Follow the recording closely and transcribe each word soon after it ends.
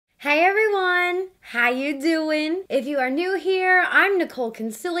Hey everyone, how you doing? If you are new here, I'm Nicole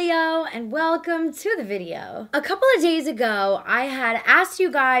Concilio and welcome to the video. A couple of days ago, I had asked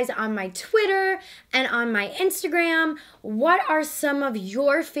you guys on my Twitter and on my Instagram, what are some of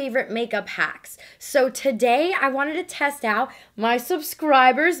your favorite makeup hacks? So today I wanted to test out my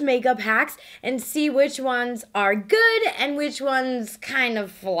subscribers' makeup hacks and see which ones are good and which ones kind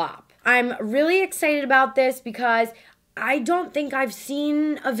of flop. I'm really excited about this because I don't think I've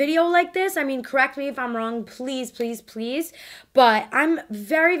seen a video like this. I mean, correct me if I'm wrong, please, please, please. But I'm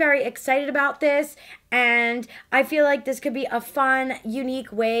very, very excited about this. And I feel like this could be a fun,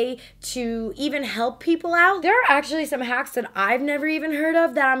 unique way to even help people out. There are actually some hacks that I've never even heard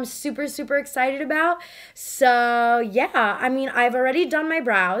of that I'm super, super excited about. So yeah, I mean, I've already done my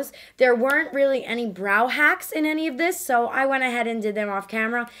brows. There weren't really any brow hacks in any of this. So I went ahead and did them off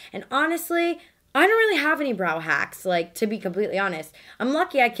camera. And honestly, I don't really have any brow hacks, like, to be completely honest. I'm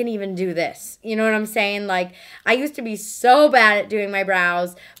lucky I can even do this. You know what I'm saying? Like, I used to be so bad at doing my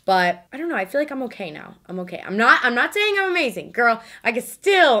brows, but I don't know. I feel like I'm okay now. I'm okay. I'm not saying I'm amazing. Girl, I can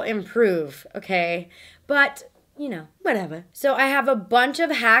still improve, okay? But you know, whatever. So I have a bunch of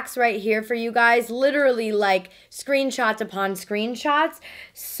hacks right here for you guys, literally like screenshots upon screenshots.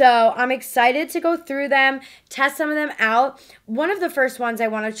 So I'm excited to go through them, test some of them out. One of the first ones I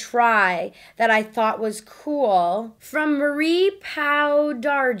want to try that I thought was cool, from Marie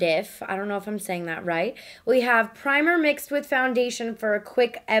Powdardif, I don't know if I'm saying that right, we have primer mixed with foundation for a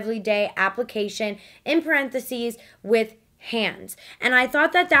quick everyday application, in parentheses, with hands. And I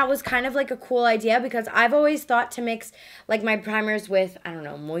thought that that was kind of like a cool idea because I've always thought to mix like my primers with, I don't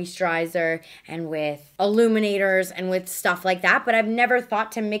know, moisturizer and with illuminators and with stuff like that, but I've never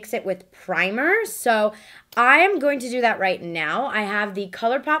thought to mix it with primer. So I am going to do that right now. I have the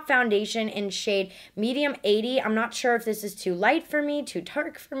ColourPop foundation in shade medium 80. I'm not sure if this is too light for me, too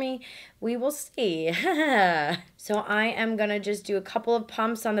dark for me. We will see. So I am gonna just do a couple of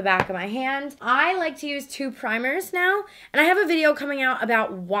pumps on the back of my hand. I like to use 2 primers now, and I have a video coming out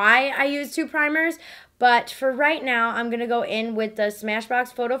about why I use 2 primers, but for right now, I'm gonna go in with the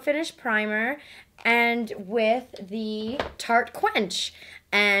Smashbox Photo Finish Primer and with the Tarte Quench.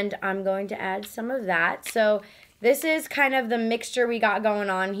 And I'm going to add some of that. So this is kind of the mixture we got going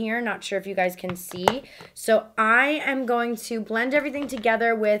on here. Not sure if you guys can see. So I am going to blend everything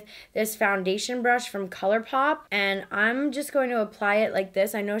together with this foundation brush from ColourPop. And I'm just going to apply it like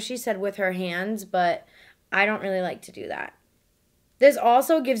this. I know she said with her hands, but I don't really like to do that. This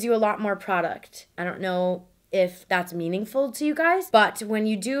also gives you a lot more product. I don't know if that's meaningful to you guys, but when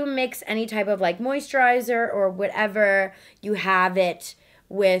you do mix any type of like moisturizer or whatever, you have it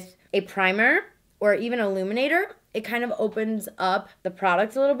with a primer or even illuminator, it kind of opens up the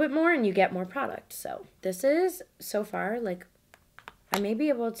product a little bit more and you get more product. So this is, so far, like, I may be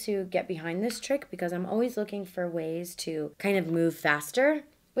able to get behind this trick because I'm always looking for ways to kind of move faster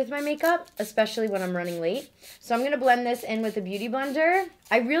with my makeup, especially when I'm running late. So I'm gonna blend this in with a beauty blender.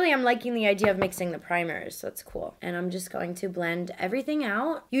 I really am liking the idea of mixing the primers, so that's cool. And I'm just going to blend everything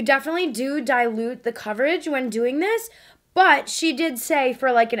out. You definitely do dilute the coverage when doing this, but she did say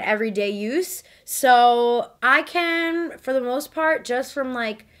for like an everyday use. So I can, for the most part, just from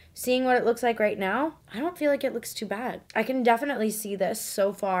like seeing what it looks like right now, I don't feel like it looks too bad. I can definitely see this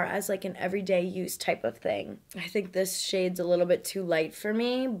so far as like an everyday use type of thing. I think this shade's a little bit too light for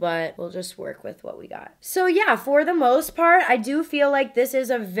me, but we'll just work with what we got. So yeah, for the most part, I do feel like this is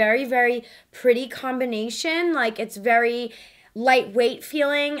a very, very pretty combination. Like, it's very lightweight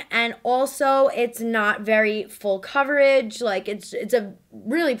feeling, and also it's not very full coverage. Like, it's a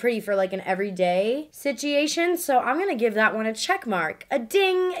really pretty for like an everyday situation. So I'm gonna give that one a check mark, a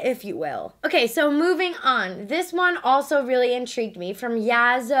ding, if you will. Okay, so moving on. This one also really intrigued me, from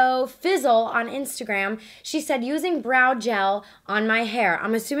Yazzo Fizzle on Instagram. She said, using brow gel on my hair.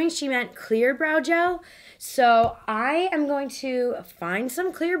 I'm assuming she meant clear brow gel. So I am going to find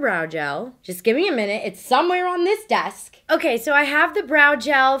some clear brow gel. Just give me a minute. It's somewhere on this desk. Okay, so I have the brow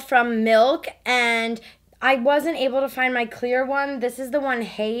gel from Milk, and I wasn't able to find my clear one. This is the one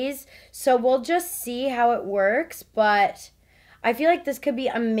Haze. So we'll just see how it works, but I feel like this could be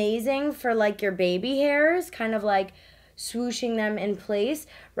amazing for like your baby hairs, kind of like swooshing them in place.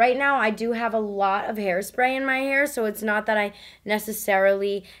 Right now, I do have a lot of hairspray in my hair, so it's not that I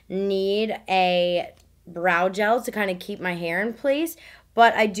necessarily need a brow gel to kind of keep my hair in place,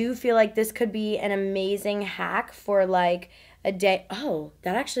 but I do feel like this could be an amazing hack for like a day. Oh,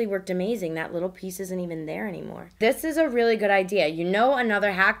 that actually worked amazing. That little piece isn't even there anymore. This is a really good idea. You know,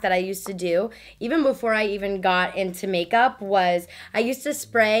 another hack that I used to do, even before I even got into makeup, was I used to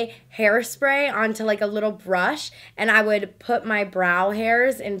spray hairspray onto like a little brush, and I would put my brow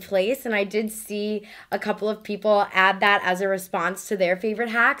hairs in place. And I did see a couple of people add that as a response to their favorite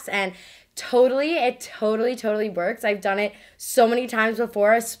hacks, and it totally works. I've done it so many times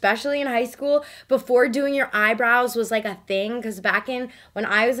before, especially in high school, before doing your eyebrows was like a thing. Because back when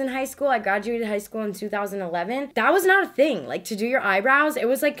I was in high school, I graduated high school in 2011, that was not a thing. Like, to do your eyebrows, it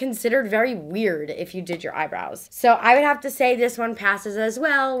was like considered very weird if you did your eyebrows. So I would have to say this one passes as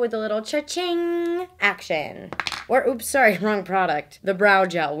well with a little cha-ching action. Or, oops, sorry, wrong product. The brow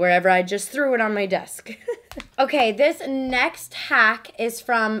gel, wherever I just threw it on my desk. Okay, this next hack is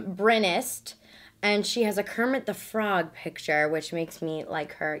from Brynist, and she has a Kermit the Frog picture, which makes me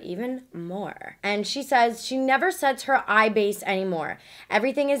like her even more. And she says she never sets her eye base anymore.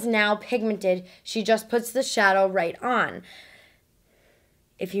 Everything is now pigmented. She just puts the shadow right on.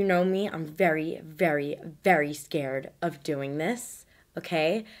 If you know me, I'm very scared of doing this,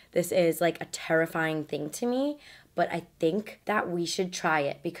 okay? This is like a terrifying thing to me. But I think that we should try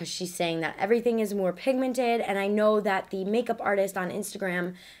it because she's saying that everything is more pigmented. And I know that the makeup artist on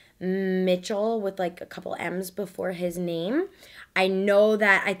Instagram, Mitchell, with like a couple M's before his name, I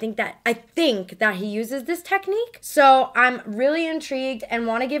think that he uses this technique. So I'm really intrigued and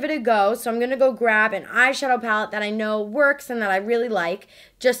want to give it a go. So I'm going to go grab an eyeshadow palette that I know works and that I really like,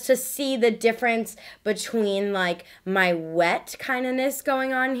 just to see the difference between like my wet kindness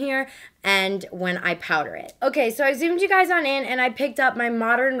going on here and when I powder it. Okay, so I zoomed you guys on in and I picked up my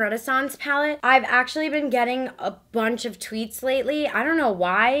Modern Renaissance palette. I've actually been getting a bunch of tweets lately. I don't know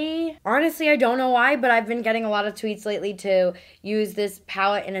why. Honestly, I don't know why, but I've been getting a lot of tweets lately to use this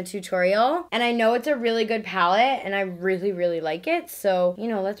palette in a tutorial. And I know it's a really good palette and I really like it. So, you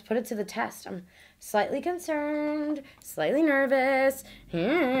know, let's put it to the test. I'm slightly concerned, slightly nervous.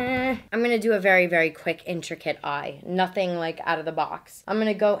 I'm gonna do a very quick, intricate eye. Nothing like out of the box. I'm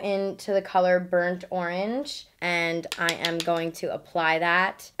gonna go into the color Burnt Orange, and I am going to apply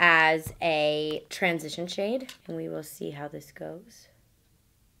that as a transition shade, and we will see how this goes.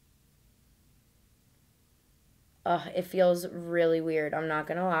 Ugh, it feels really weird, I'm not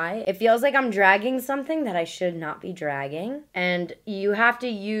gonna lie. It feels like I'm dragging something that I should not be dragging. And you have to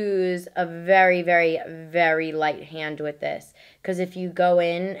use a very light hand with this. Because if you go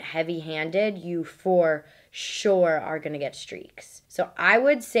in heavy-handed, you for sure are gonna get streaks. So I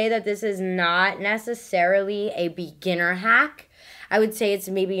would say that this is not necessarily a beginner hack. I would say it's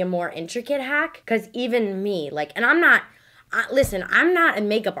maybe a more intricate hack. Because even me, like, and listen, I'm not a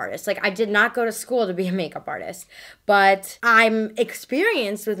makeup artist. Like, I did not go to school to be a makeup artist, but I'm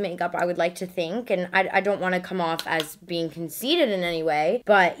experienced with makeup, I would like to think, and I don't want to come off as being conceited in any way,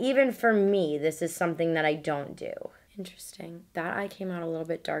 but even for me, this is something that I don't do. Interesting. That eye came out a little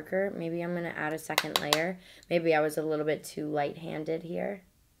bit darker. Maybe I'm going to add a second layer. Maybe I was a little bit too light-handed here.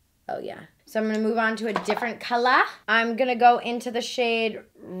 Oh, yeah. So I'm going to move on to a different color. I'm going to go into the shade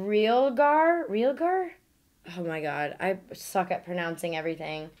Realgar? Oh my god, I suck at pronouncing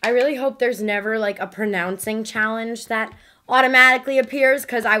everything. I really hope there's never like a pronouncing challenge that automatically appears,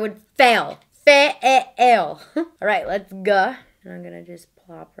 because I would fail. Fail. Alright, let's go. And I'm gonna just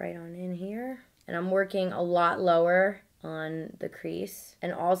plop right on in here. And I'm working a lot lower on the crease.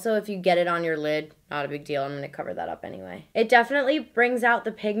 And also, if you get it on your lid, not a big deal. I'm going to cover that up anyway. It definitely brings out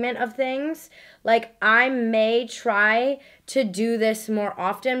the pigment of things. Like, I may try to do this more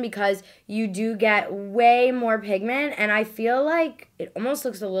often because you do get way more pigment, and I feel like it almost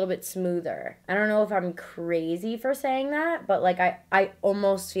looks a little bit smoother. I don't know if I'm crazy for saying that, but like I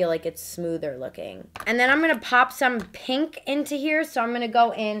almost feel like it's smoother looking. And then I'm going to pop some pink into here. So I'm going to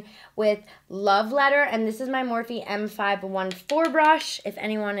go in with Love Letter, and this is my Morphe M514 brush, if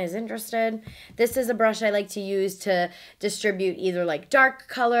anyone is interested. This is a brush I like to use to distribute either like dark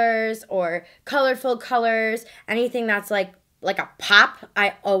colors or colorful colors, anything that's like a pop.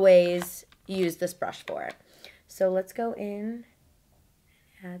 I always use this brush for it. So let's go in,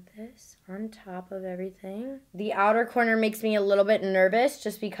 add this on top of everything. The outer corner makes me a little bit nervous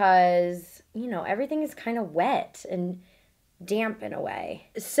just because, you know, everything is kind of wet and damp in a way.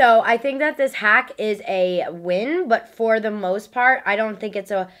 So I think that this hack is a win, but for the most part, I don't think it's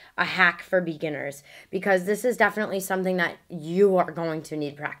a hack for beginners, because this is definitely something that you are going to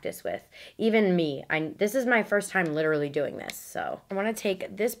need practice with. Even me, this is my first time literally doing this. So I want to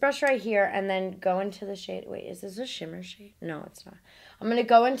take this brush right here and then go into the shade. Wait, is this a shimmer shade? No, it's not. I'm going to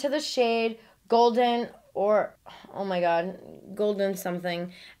go into the shade Golden or, oh my god, golden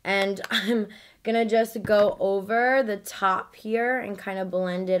something. And I'm gonna just go over the top here and kind of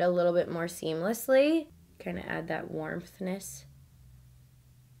blend it a little bit more seamlessly. Kind of add that warmthness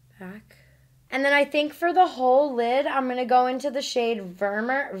back. And then I think for the whole lid, I'm gonna go into the shade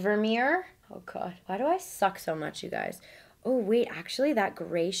Vermeer. Oh god, why do I suck so much, you guys? Oh wait, actually that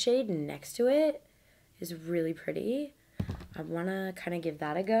gray shade next to it is really pretty. I wanna kind of give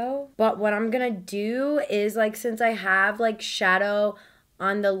that a go. But what I'm gonna do is, like, since I have like shadow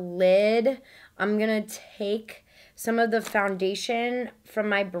on the lid, I'm gonna take some of the foundation from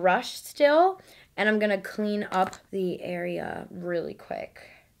my brush still, and I'm gonna clean up the area really quick.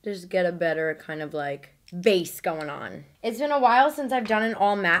 Just get a better kind of like base going on. It's been a while since I've done an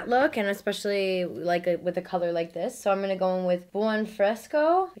all matte look, and especially like with a color like this. So I'm gonna go in with Buon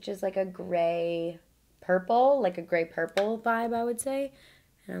Fresco, which is like a gray purple, like a gray purple vibe, I would say.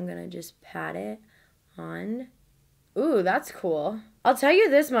 And I'm gonna just pat it on. Ooh, that's cool. I'll tell you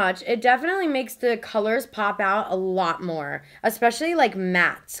this much, it definitely makes the colors pop out a lot more, especially like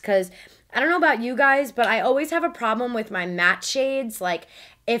mattes, because I don't know about you guys, but I always have a problem with my matte shades. Like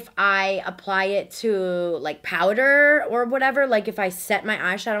if I apply it to like powder or whatever, like if I set my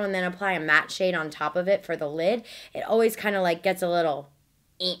eyeshadow and then apply a matte shade on top of it for the lid, it always kind of like gets a little,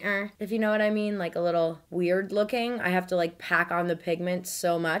 if you know what I mean, like a little weird looking. I have to like pack on the pigment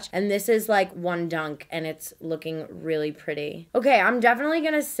so much. And this is like one dunk and it's looking really pretty. Okay, I'm definitely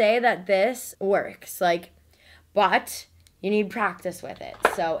gonna say that this works, like, but you need practice with it.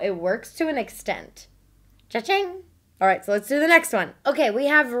 So it works to an extent. Cha-ching! All right, so let's do the next one. Okay, we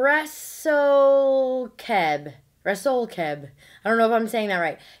have Resolkeb. I don't know if I'm saying that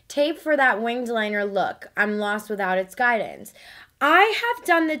right. Tape for that winged liner look. I'm lost without its guidance. I have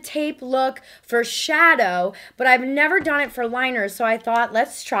done the tape look for shadow, but I've never done it for liners, so I thought,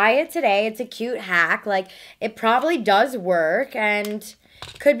 let's try it today. It's a cute hack. Like, it probably does work and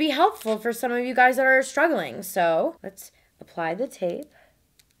could be helpful for some of you guys that are struggling. So let's apply the tape.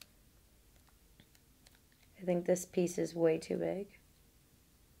 I think this piece is way too big.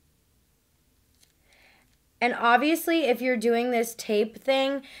 And obviously, if you're doing this tape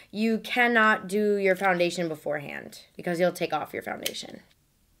thing, you cannot do your foundation beforehand because you'll take off your foundation.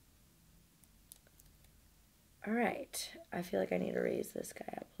 All right, I feel like I need to raise this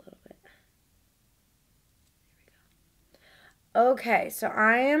guy up a little bit. Okay, so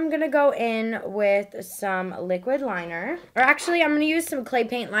I am going to go in with some liquid liner. Or actually, I'm going to use some clay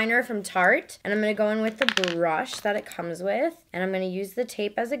paint liner from Tarte. And I'm going to go in with the brush that it comes with. And I'm going to use the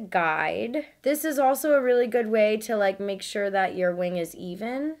tape as a guide. This is also a really good way to like make sure that your wing is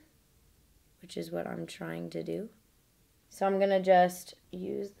even, which is what I'm trying to do. So I'm going to just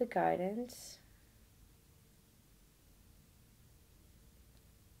use the guidance.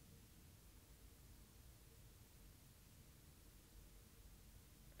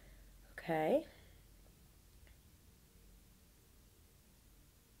 Okay.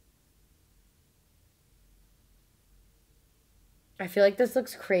 I feel like this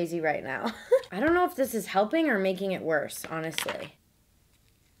looks crazy right now. I don't know if this is helping or making it worse, honestly.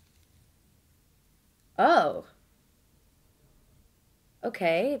 Oh.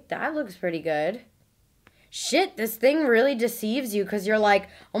 Okay, that looks pretty good. Shit, this thing really deceives you because you're like,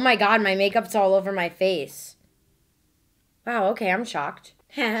 oh my god, my makeup's all over my face. Wow, okay, I'm shocked.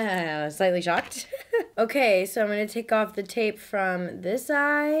 Slightly shocked. Okay, so I'm going to take off the tape from this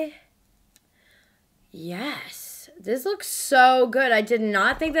eye. Yes, this looks so good. I did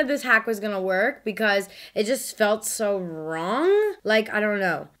not think that this hack was going to work because it just felt so wrong. Like, I don't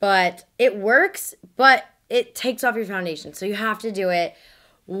know. But it works, but it takes off your foundation. So you have to do it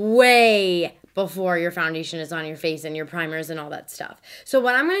way before your foundation is on your face and your primers and all that stuff. So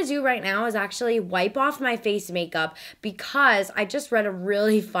what I'm going to do right now is actually wipe off my face makeup because I just read a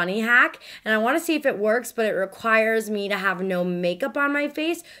really funny hack and I want to see if it works, but it requires me to have no makeup on my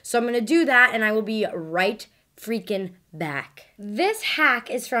face. So I'm going to do that and I will be right freaking back. This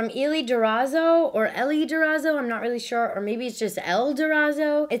hack is from Eli Durazo or Ellie Durazo, I'm not really sure, or maybe it's just El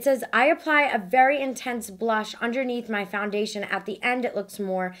Durazo. It says, I apply a very intense blush underneath my foundation. At the end, it looks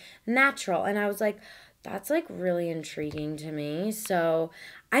more natural. And I was like, that's like really intriguing to me. So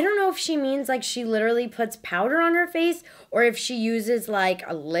I don't know if she means like she literally puts powder on her face or if she uses like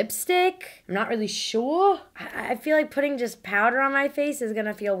a lipstick. I'm not really sure. I feel like putting just powder on my face is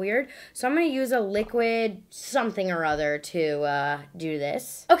gonna feel weird. So I'm gonna use a liquid something or other to do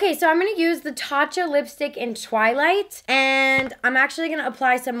this. Okay, so I'm gonna use the Tatcha lipstick in Twilight. And I'm actually gonna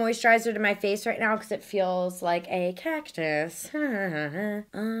apply some moisturizer to my face right now because it feels like a cactus. I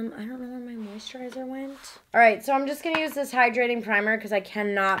don't know where my moisturizer went. All right, so I'm just gonna use this hydrating primer because I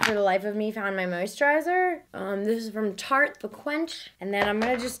cannot not for the life of me found my moisturizer. This is from Tarte, the Quench. And then I'm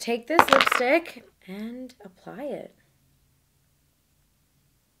going to just take this lipstick and apply it.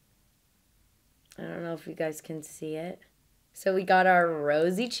 I don't know if you guys can see it. So we got our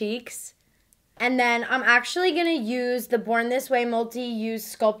rosy cheeks. And then I'm actually going to use the Born This Way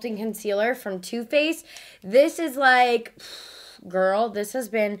Multi-Use Sculpting Concealer from Too Faced. This is like, girl, this has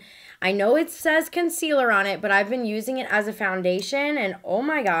been, I know it says concealer on it, but I've been using it as a foundation. And oh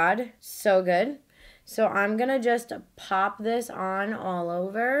my God, so good. So I'm going to just pop this on all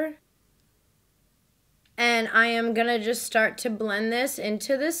over. And I am going to just start to blend this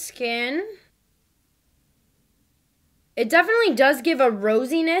into the skin. It definitely does give a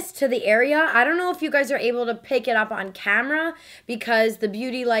rosiness to the area. I don't know if you guys are able to pick it up on camera because the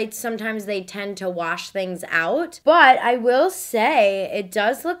beauty lights, sometimes they tend to wash things out. But I will say it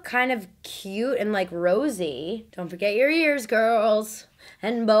does look kind of cute and like rosy. Don't forget your ears, girls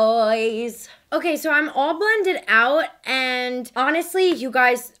and boys. Okay, so I'm all blended out, and honestly, you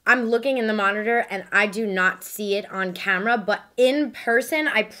guys, I'm looking in the monitor and I do not see it on camera, but in person,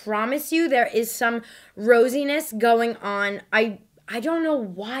 I promise you there is some rosiness going on. I don't know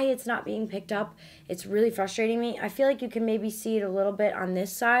why it's not being picked up. It's really frustrating me. I feel like you can maybe see it a little bit on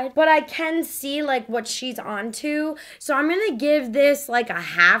this side, but I can see like what she's onto. So I'm gonna give this like a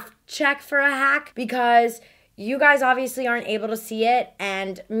half check for a hack because you guys obviously aren't able to see it,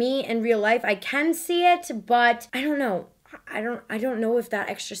 and me in real life, I can see it, but I don't know. I don't know if that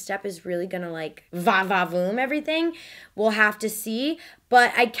extra step is really gonna like va-va-voom everything. We'll have to see,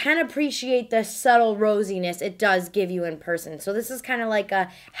 but I can appreciate the subtle rosiness it does give you in person. So this is kind of like a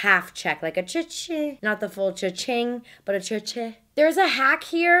half check, like a cha-chi, not the full cha-ching, but a cha-chi. There's a hack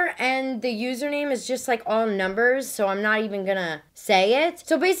here, and the username is just like all numbers, so I'm not even gonna say it.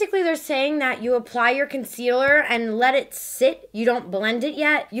 So basically they're saying that you apply your concealer and let it sit. You don't blend it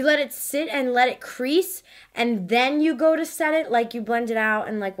yet. You let it sit and let it crease, and then you go to set it like you blend it out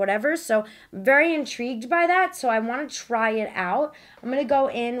and like whatever. So I'm very intrigued by that, so I want to try it out. I'm going to go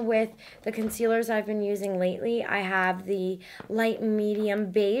in with the concealers I've been using lately. I have the light medium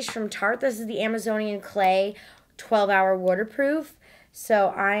beige from Tarte. This is the Amazonian Clay 12-hour waterproof. So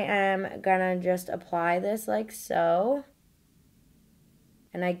I am gonna just apply this like so,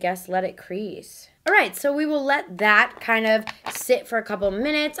 and I guess let it crease. All right, so we will let that kind of sit for a couple of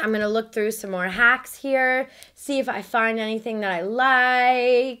minutes. I'm gonna look through some more hacks here, see if I find anything that I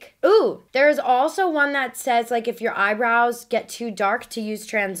like. Ooh, there's also one that says like if your eyebrows get too dark to use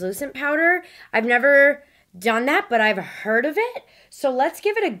translucent powder. I've never done that, but I've heard of it. So let's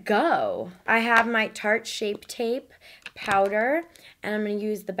give it a go. I have my Tarte Shape Tape powder, and I'm going to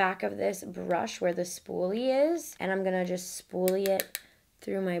use the back of this brush where the spoolie is, and I'm going to just spoolie it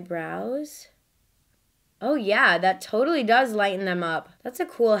through my brows. Oh yeah, that totally does lighten them up. That's a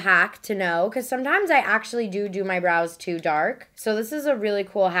cool hack to know, because sometimes I actually do my brows too dark. So this is a really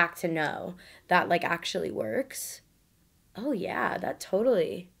cool hack to know that like actually works. Oh yeah, that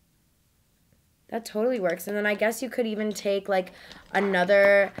totally works. And then I guess you could even take like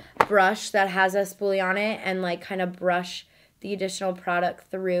another brush that has a spoolie on it and like kind of brush the additional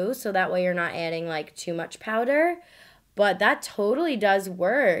product through, so that way you're not adding like too much powder. But that totally does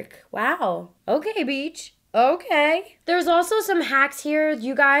work. Wow. Okay, beach. Okay. There's also some hacks here,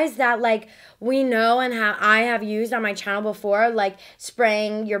 you guys, that like we know and I have used on my channel before, like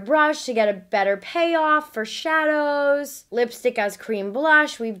spraying your brush to get a better payoff for shadows, lipstick as cream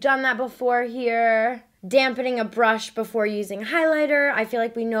blush. We've done that before here. Dampening a brush before using highlighter. I feel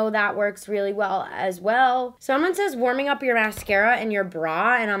like we know that works really well as well. Someone says warming up your mascara and your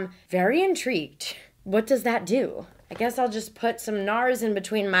bra, and I'm very intrigued. What does that do? I guess I'll just put some NARS in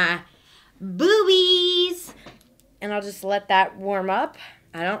between my boobies, and I'll just let that warm up.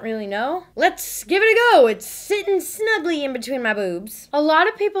 I don't really know. Let's give it a go. It's sitting snugly in between my boobs. A lot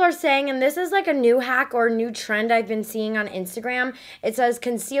of people are saying, and this is like a new hack or new trend I've been seeing on Instagram, it says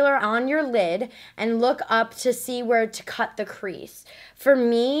concealer on your lid and look up to see where to cut the crease. For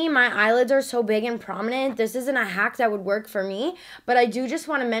me, my eyelids are so big and prominent, this isn't a hack that would work for me, but I do just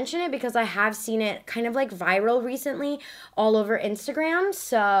want to mention it because I have seen it kind of like viral recently all over Instagram.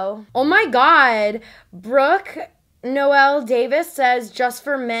 So, oh my God, Brooke Noelle Davis says, just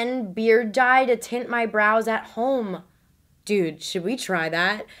for men beard dye to tint my brows at home. Dude, should we try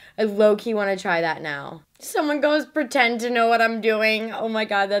that? I low-key want to try that now. Someone goes, pretend to know what I'm doing. Oh my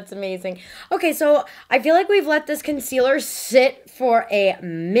God, that's amazing. Okay, so I feel like we've let this concealer sit for a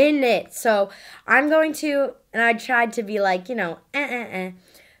minute. So I'm going to, and I tried to be like, you know,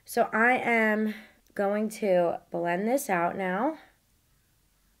 So I am going to blend this out now.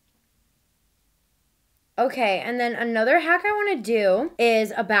 Okay, and then another hack I want to do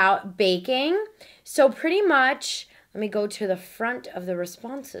is about baking. So pretty much, let me go to the front of the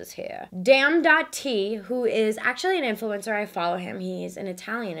responses here. Dam.t, who is actually an influencer, I follow him. He's an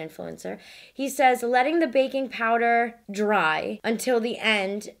Italian influencer. He says, letting the baking powder dry until the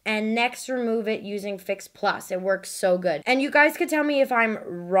end and next remove it using Fix Plus. It works so good. And you guys could tell me if I'm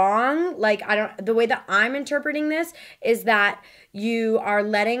wrong. Like, the way that I'm interpreting this is that you are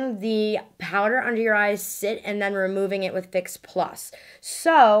letting the powder under your eyes sit and then removing it with Fix Plus.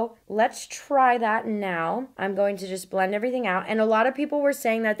 So let's try that now. I'm going to just blend everything out. And a lot of people were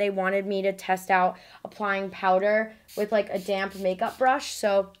saying that they wanted me to test out applying powder with like a damp makeup brush.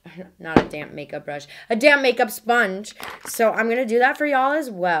 So, not a damp makeup brush, a damp makeup sponge. So I'm going to do that for y'all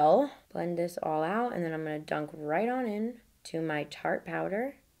as well. Blend this all out and then I'm going to dunk right on in to my Tarte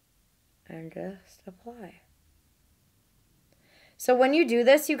powder and just apply. So when you do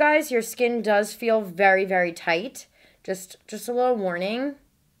this, you guys, your skin does feel very, very tight. Just a little warning.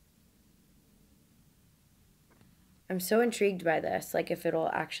 I'm so intrigued by this, like if it'll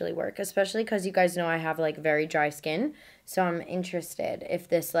actually work, especially because you guys know I have like very dry skin. So I'm interested if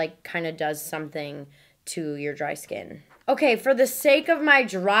this like kind of does something to your dry skin. Okay, for the sake of my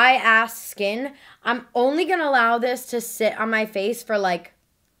dry ass skin, I'm only gonna allow this to sit on my face for like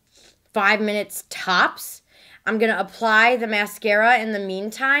 5 minutes tops. I'm going to apply the mascara in the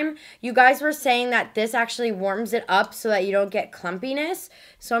meantime. You guys were saying that this actually warms it up so that you don't get clumpiness.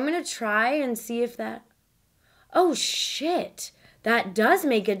 So I'm going to try and see if that... Oh, shit. That does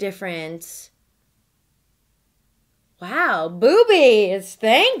make a difference. Wow. Boobies.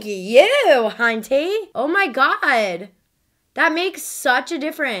 Thank you, hunty. Oh, my God. That makes such a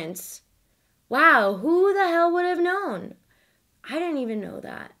difference. Wow. Who the hell would have known? I didn't even know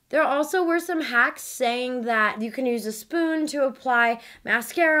that. There also were some hacks saying that you can use a spoon to apply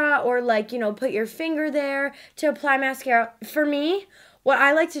mascara or like, you know, put your finger there to apply mascara. For me, what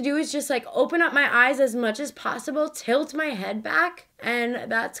I like to do is just like open up my eyes as much as possible, tilt my head back, and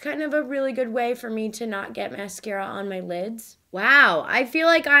that's kind of a really good way for me to not get mascara on my lids. Wow, I feel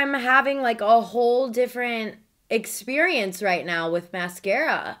like I'm having like a whole different experience right now with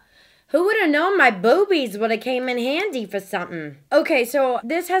mascara. Who would have known my boobies would have came in handy for something? Okay, so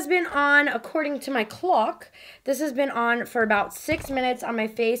this has been on, according to my clock, this has been on for about 6 minutes on my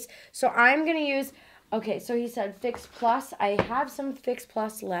face. So I'm going to use, okay, so he said Fix Plus. I have some Fix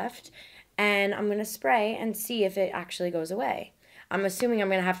Plus left, and I'm going to spray and see if it actually goes away. I'm assuming I'm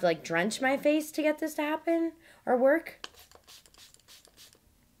going to have to like drench my face to get this to happen or work.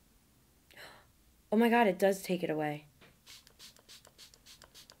 Oh my God, it does take it away.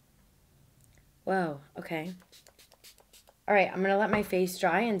 Whoa, okay. All right, I'm going to let my face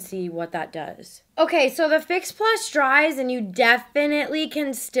dry and see what that does. Okay, so the Fix Plus dries and you definitely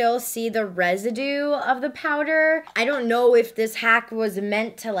can still see the residue of the powder. I don't know if this hack was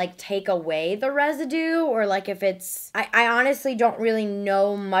meant to like take away the residue or like if it's... I honestly don't really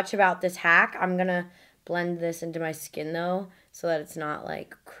know much about this hack. I'm going to blend this into my skin though so that it's not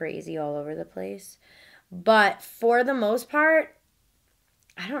like crazy all over the place. But for the most part,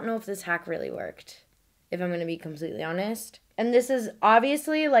 I don't know if this hack really worked, if I'm going to be completely honest. And this is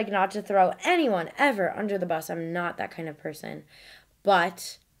obviously, like, not to throw anyone ever under the bus. I'm not that kind of person.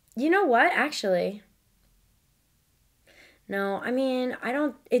 But, you know what, actually? No, I mean,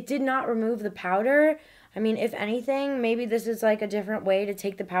 it did not remove the powder. I mean, if anything, maybe this is, like, a different way to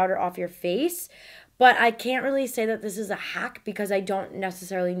take the powder off your face. But I can't really say that this is a hack because I don't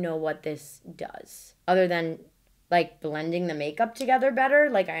necessarily know what this does. Other than like blending the makeup together better.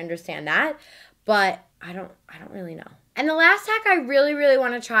 Like I understand that, but I don't really know. And the last hack I really, really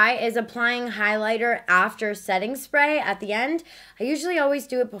want to try is applying highlighter after setting spray at the end. I usually always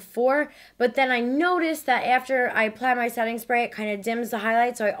do it before, but then I noticed that after I apply my setting spray, it kind of dims the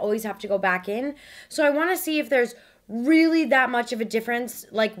highlight, so I always have to go back in. So I want to see if there's really that much of a difference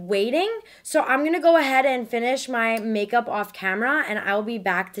like waiting. So I'm gonna go ahead and finish my makeup off camera and I'll be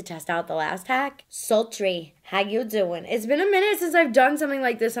back to test out the last hack. Sultry, how you doing? It's been a minute since I've done something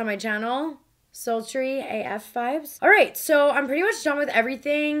like this on my channel. Sultry AF vibes. All right, so I'm pretty much done with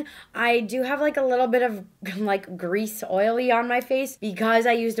everything. I do have like a little bit of like grease oily on my face because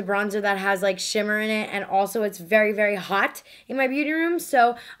I used a bronzer that has like shimmer in it, and also it's very, very hot in my beauty room.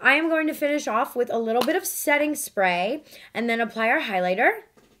 So I am going to finish off with a little bit of setting spray and then apply our highlighter.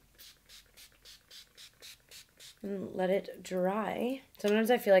 And let it dry.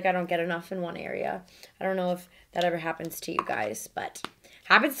 Sometimes I feel like I don't get enough in one area. I don't know if that ever happens to you guys, but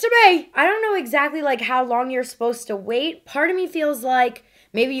happens to me. I don't know exactly like how long you're supposed to wait. Part of me feels like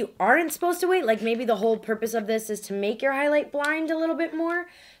maybe you aren't supposed to wait. Like maybe the whole purpose of this is to make your highlight blind a little bit more.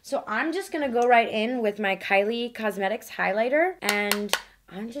 So I'm just going to go right in with my Kylie Cosmetics highlighter. And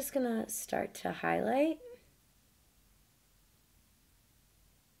I'm just going to start to highlight.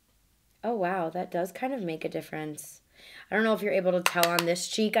 Oh, wow. That does kind of make a difference. I don't know if you're able to tell on this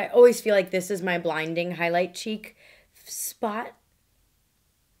cheek. I always feel like this is my blinding highlight cheek spot.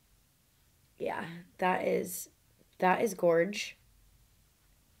 Yeah, that is gorge.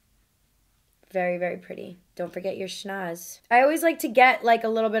 Very, very pretty. Don't forget your schnoz. I always like to get like a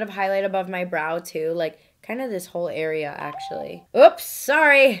little bit of highlight above my brow too, like kind of this whole area actually. Oops,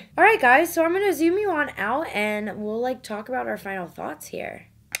 sorry. All right, guys, so I'm gonna zoom you on out and we'll like talk about our final thoughts here.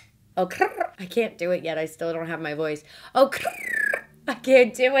 Oh, I can't do it yet. I still don't have my voice. Oh, I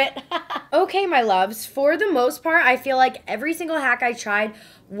can't do it. Okay, my loves, for the most part, I feel like every single hack I tried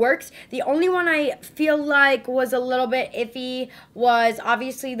works. The only one I feel like was a little bit iffy was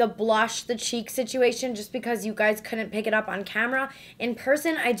obviously the blush, the cheek situation, just because you guys couldn't pick it up on camera. In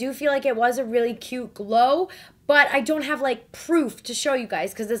person, I do feel like it was a really cute glow, but I don't have like proof to show you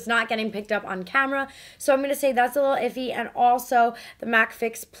guys because it's not getting picked up on camera. So I'm going to say that's a little iffy. And also the MAC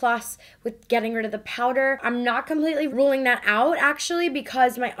Fix Plus with getting rid of the powder. I'm not completely ruling that out actually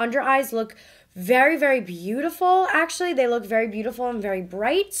because my under eyes look very, very beautiful. Actually, they look very beautiful and very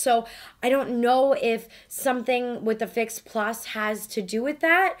bright. So I don't know if something with the Fix Plus has to do with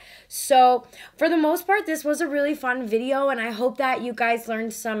that. So for the most part, this was a really fun video. And I hope that you guys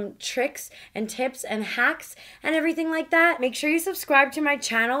learned some tricks and tips and hacks and everything like that. Make sure you subscribe to my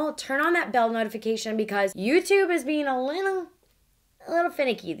channel. Turn on that bell notification because YouTube is being a little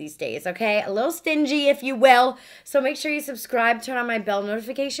finicky these days, okay? A little stingy, if you will. So make sure you subscribe, turn on my bell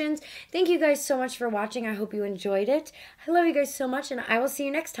notifications. Thank you guys so much for watching. I hope you enjoyed it. I love you guys so much, and I will see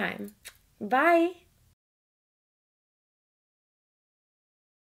you next time. Bye.